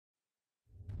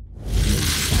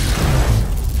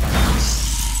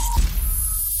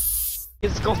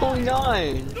is going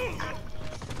on?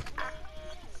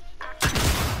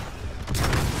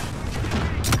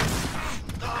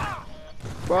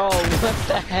 Bro, what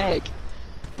the heck?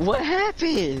 What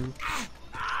happened?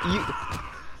 You...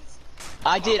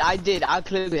 I did. I'll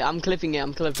clip it. I'm clipping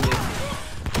it.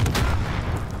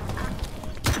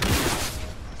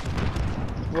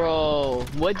 Bro,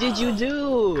 what did you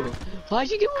do? Why'd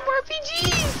you give him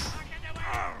RPGs?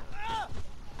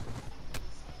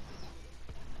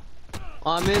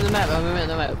 Oh, I'm in the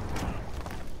map.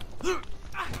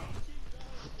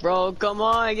 Bro, come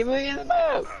on, give me in the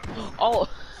map. Oh,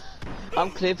 I'm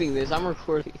clipping this. I'm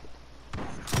recording.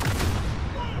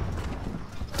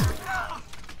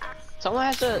 Someone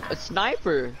has a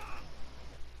sniper.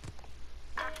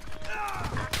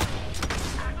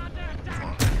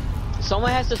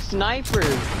 Someone has a sniper.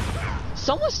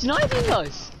 Someone's sniping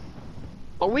us.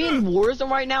 Are we in Warzone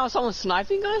right now? Someone's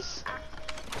sniping us?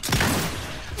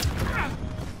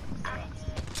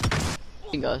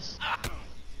 Us.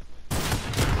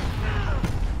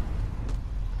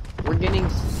 We're getting.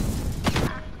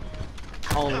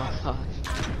 Oh my gosh.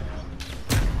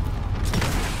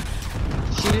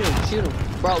 Shoot him.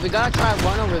 Bro, we gotta try and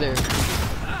run over there.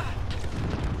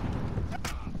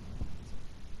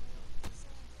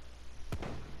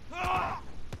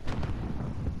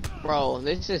 Bro,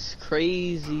 this is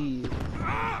crazy.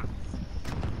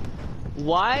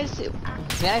 Why is it?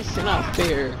 That's not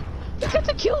fair. Look at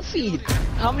the kill feed.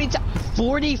 How many times?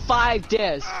 45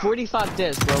 deaths. 45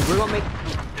 deaths, bro. We're gonna make.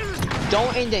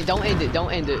 Don't end it.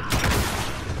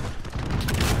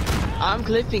 I'm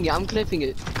clipping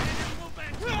it.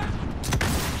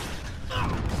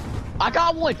 I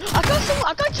got one. I got someone.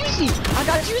 I got Juicy.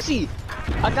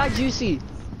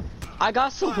 I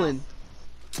got someone.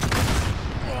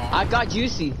 I got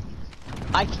Juicy.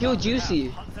 I killed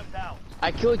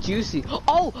Juicy.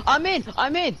 Oh, I'm in.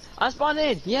 I spawned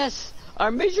in. Yes. Our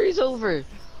misery's over.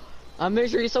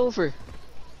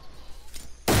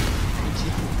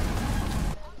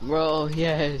 Bro,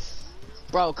 yes.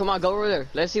 Bro, come on, go over there.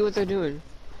 Let's see what they're doing.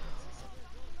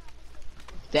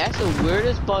 That's the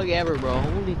weirdest bug ever, bro.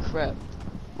 Holy crap.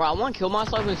 Bro, I want to kill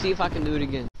myself and see if I can do it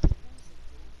again.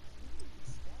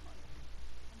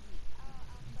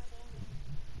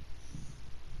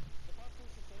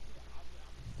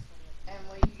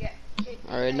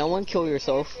 Alright, no one kill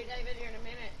yourself.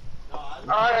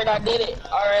 Alright, I did it.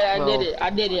 I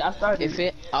did it. I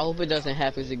started. I hope it doesn't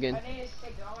happen again.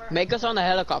 Make us on the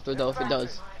helicopter though if it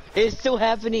does. It's still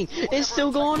happening. It's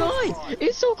still going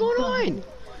on.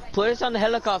 Put us on the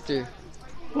helicopter.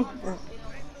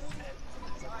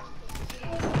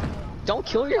 Don't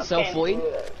kill yourself, Void.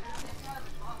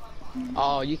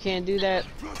 Oh, you can't do that?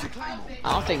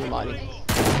 I'll think about it.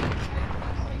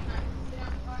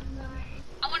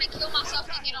 I want to kill myself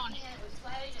to get on it.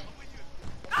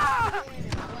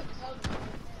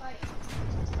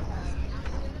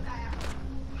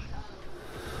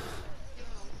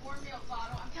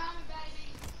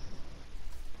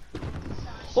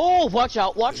 Oh, watch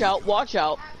out. Watch out,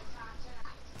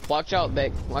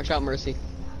 Beck. Watch out, Mercy.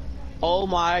 Oh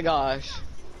my gosh.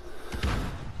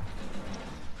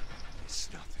 It's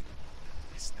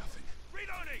nothing.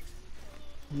 Reloading.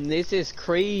 This is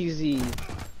crazy.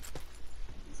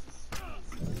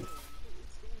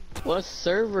 What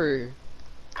server?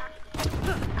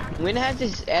 When has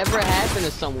this ever happened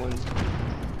to someone?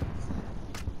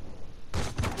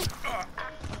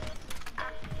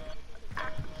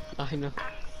 I know.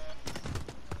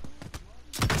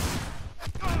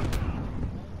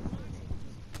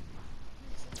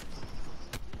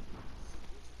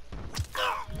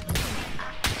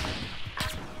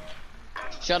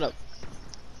 Shut up.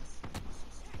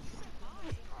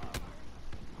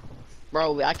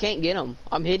 Bro, I can't get them.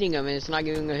 I'm hitting them and it's not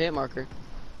giving a hit marker.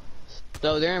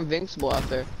 So they're invincible out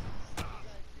there.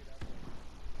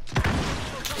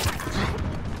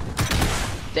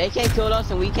 They can't kill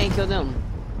us and we can't kill them.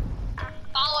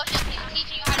 Follow him. He's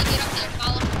teaching you how to get up there.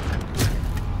 Follow him.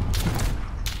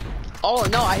 Oh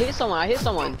no, I hit someone.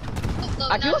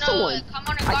 Look, I killed someone. Come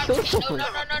on the I garbage killed can. someone.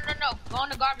 No. Go on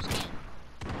the garbage can.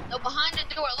 No, behind the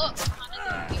door. Look. Behind the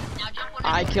door. Now jump on the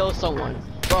I door. killed someone.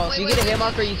 Bro, if you get a hit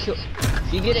marker, you kill.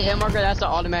 If you get a hit marker, that's an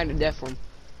automatic death from.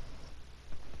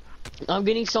 I'm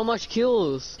getting so much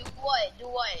kills. Do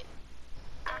what?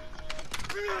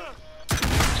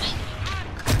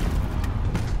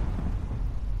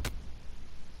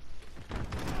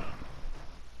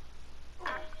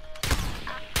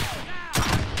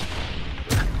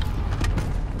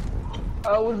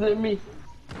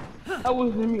 That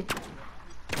wasn't me.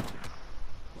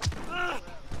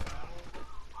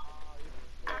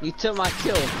 You took my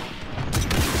kill.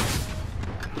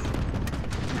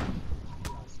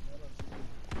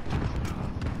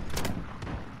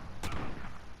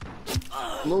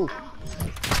 Move.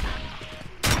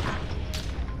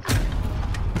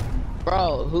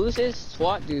 Bro, who's this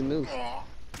SWAT dude? Move.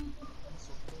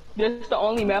 This is the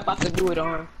only map I could do it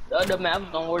on. The other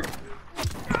maps don't work.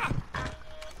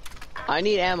 I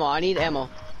need ammo. I need ammo.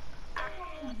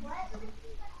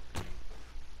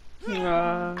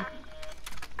 Yo,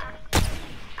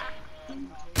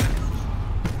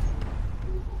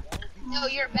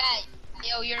 you're bad.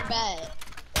 Yo, you're bad.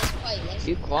 Let's play.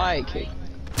 Be quiet, kid.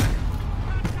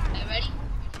 Okay, ready?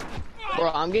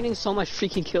 Bro, I'm getting so much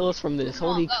freaking kills from this.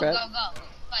 Holy crap. Go.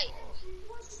 Fight.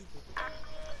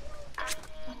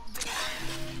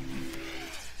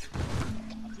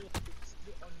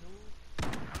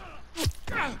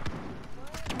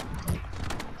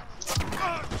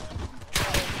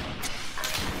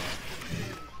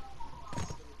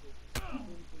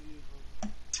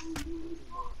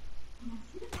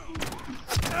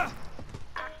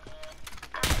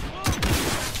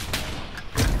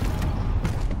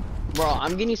 Bro,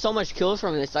 I'm getting so much kills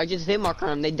from this. I just hit mark on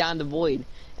them, they down the void,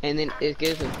 and then it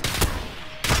gives them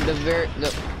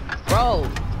bro.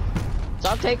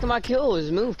 Stop taking my kills.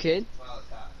 Move, kid.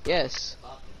 Yes,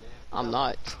 I'm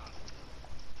not.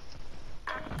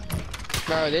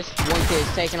 Bro, this one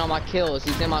kid's taking all my kills.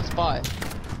 He's in my spot.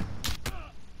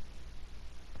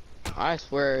 I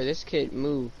swear, this kid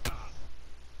move.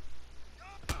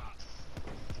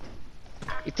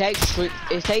 It takes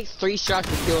 3 shots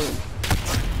to kill him.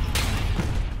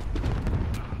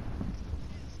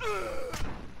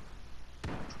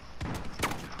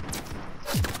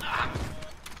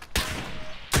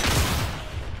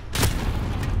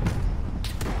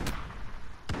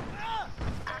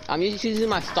 I'm just using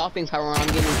my stopping power when I'm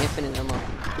getting infinite ammo.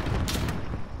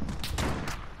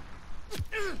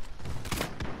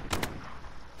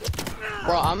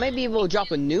 Bro, I may be able to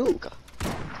drop a nuke.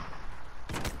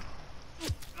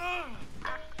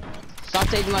 Stop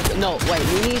taking my... No, wait,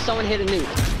 we need someone to hit a nuke.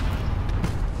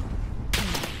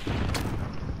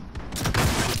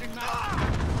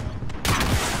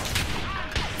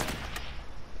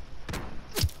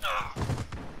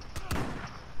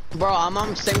 Bro, I'm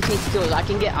on 17 kills.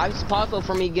 It's possible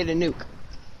for me to get a nuke.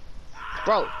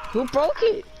 Bro, who broke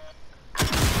it?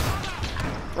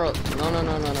 Bro, no.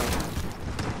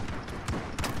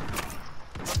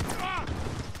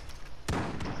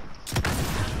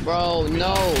 Bro,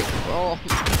 no.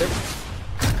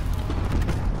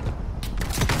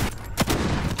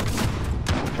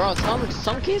 Bro, bro,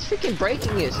 some kids freaking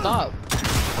breaking it. Stop.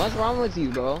 What's wrong with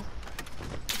you, bro?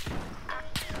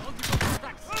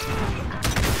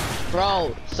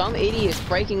 Bro, some idiot's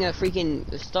breaking a freaking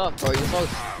stuff, bro. You're so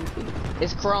stupid.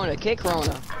 It's Corona. Kick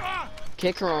Corona.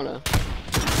 Kick Corona.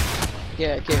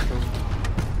 Yeah, kick him.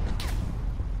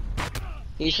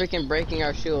 He's freaking breaking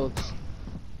our shields.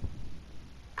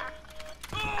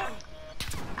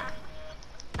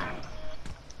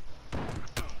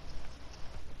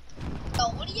 Yo,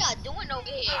 what are y'all doing over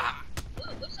here?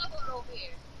 What's up over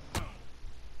here?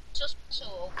 So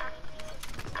special.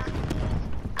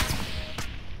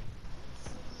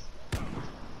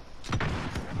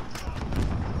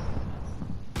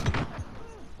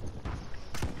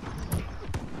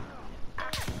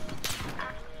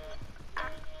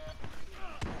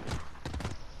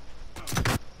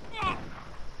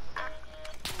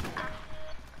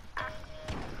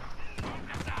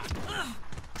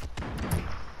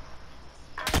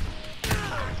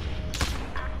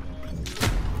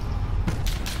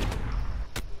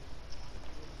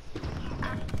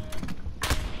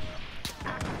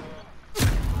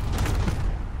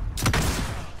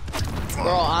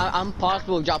 Bro, I'm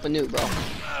possible to drop a nuke, bro.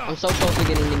 I'm so close to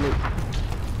getting the nuke.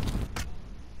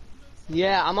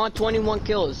 Yeah, I'm on 21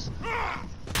 kills. I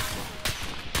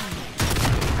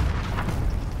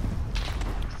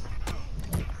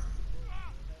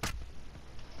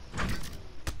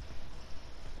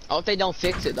hope they don't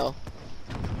fix it though.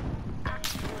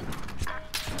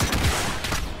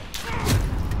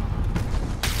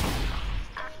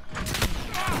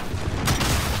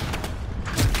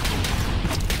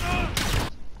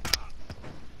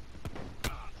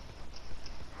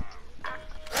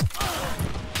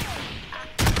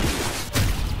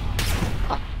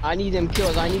 I need them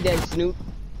kills. I need that Snoop.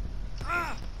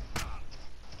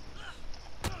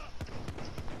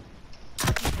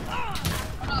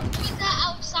 Who's that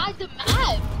outside the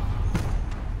map?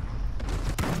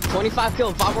 25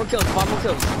 kills. 5 more kills. 5 more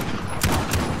kills.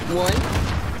 1.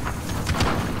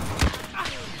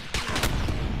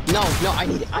 No, I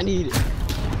need it. I need it.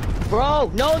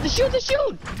 Bro, no, the shield.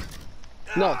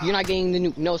 No, you're not getting the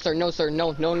nuke. No, sir. No.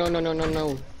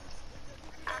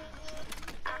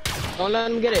 Don't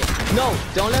let him get it. No,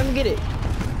 don't let him get it.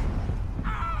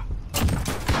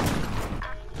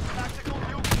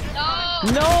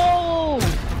 No!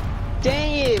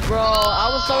 Dang it, bro. I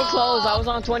was so close. I was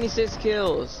on 26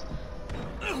 kills.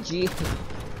 Gee.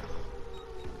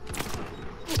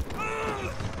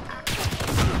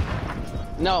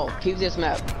 No, keep this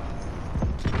map.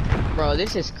 Bro,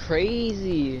 this is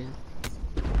crazy.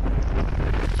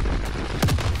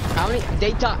 How many?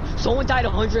 They died. Someone died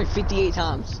 158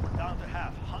 times. Down to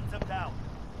half. Hunt them down.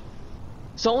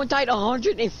 Someone died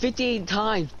 158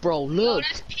 times, bro. Yo, Look.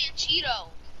 that's Panchito.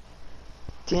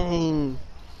 Dang.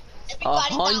 Everybody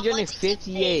got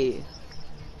 158.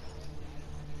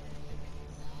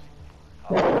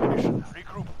 Mission.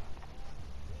 Regroup.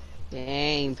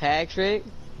 Dang, Patrick.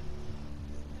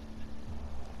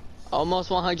 Almost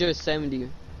 170.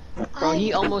 Bro,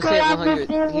 he almost hit 100.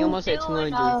 He almost hit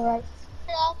 200.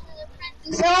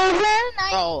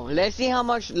 Bro, let's see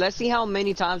how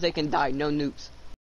many times they can die. No nukes.